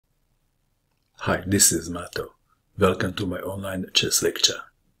Hi, this is Mato. Welcome to my online chess lecture.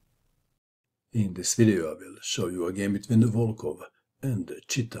 In this video I will show you a game between Volkovvs and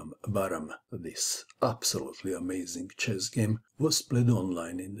Chithambaram. This absolutely amazing chess game was played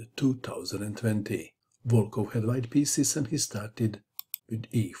online in 2020. Volkovvs had white pieces and he started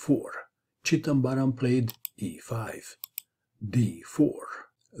with e4. Chithambaram played e5, d4,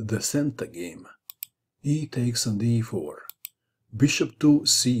 the center game, e takes on d4, bishop to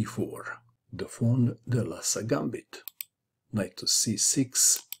c4, the Von der Lassa Gambit, knight to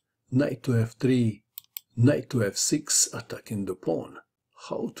c6, knight to f3, knight to f6, attacking the pawn.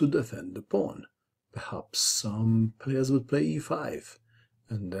 How to defend the pawn? Perhaps some players would play e5,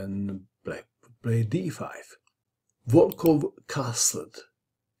 and then black would play d5. Volkovvs castled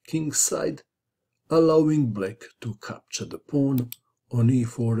kingside, allowing black to capture the pawn on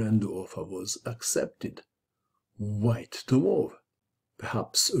e4, and the offer was accepted. White to move.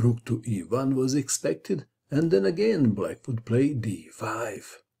 Perhaps rook to e1 was expected, and then again black would play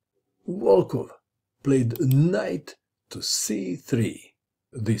d5. Volkovvs played knight to c3.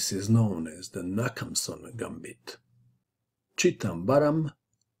 This is known as the Nakhmanson Gambit. Chithambaram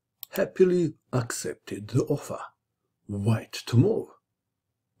happily accepted the offer. White to move.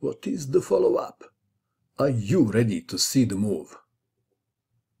 What is the follow-up? Are you ready to see the move?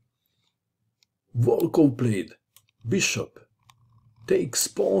 Volkovvs played bishop takes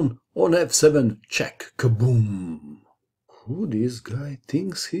pawn on f7, check, kaboom. Who this guy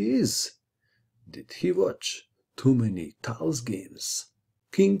thinks he is? Did he watch too many Tal's games?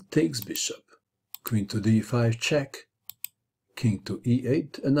 King takes bishop, queen to d5, check, king to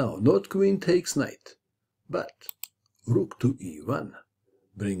e8, and now not queen takes knight, but rook to e1,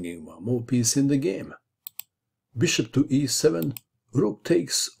 bringing one more piece in the game. Bishop to e7, rook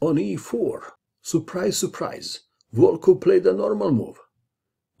takes on e4. Surprise, surprise, Volkovvs played a normal move.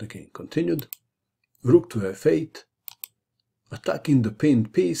 The king continued, rook to f8, attacking the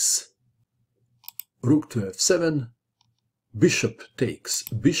pinned piece, rook to f7, bishop takes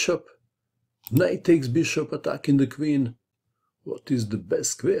bishop, knight takes bishop, attacking the queen. What is the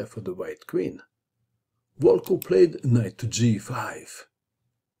best square for the white queen? Volkovvs played knight to g5,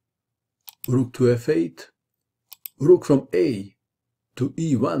 rook to f8, rook from a to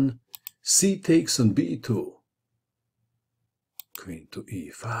e1, c takes on b2, queen to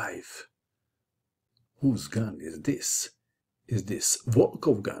e5. Whose gun is this? Is this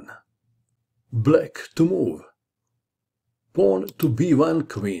Volkovvs' gun? Black to move. Pawn to b1,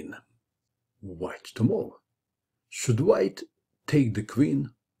 queen. White to move. Should white take the queen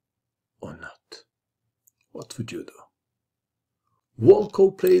or not? What would you do?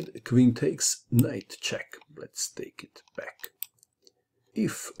 Volkovvs played queen takes, knight check. Let's take it back.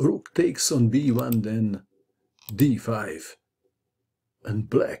 If rook takes on b1, then d5. And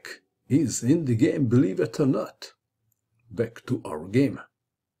black is in the game, believe it or not. Back to our game.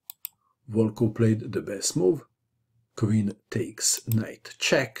 Volkovvs played the best move. Queen takes knight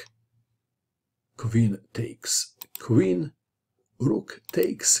check. Queen takes queen. Rook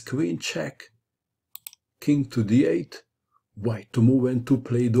takes queen check. King to d8. White to move and to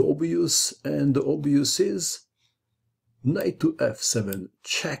play the obvious, and the obvious is knight to f7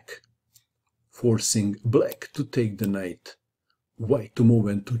 check, forcing black to take the knight. White to move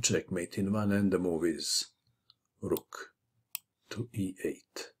and to checkmate in one, and the move is rook to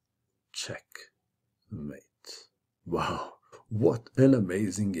e8, checkmate. Wow, what an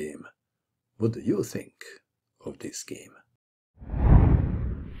amazing game. What do you think of this game?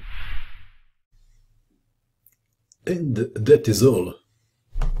 And that is all.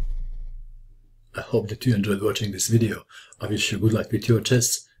 I hope that you enjoyed watching this video. I wish you good luck with your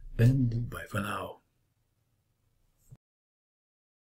chess, and bye for now.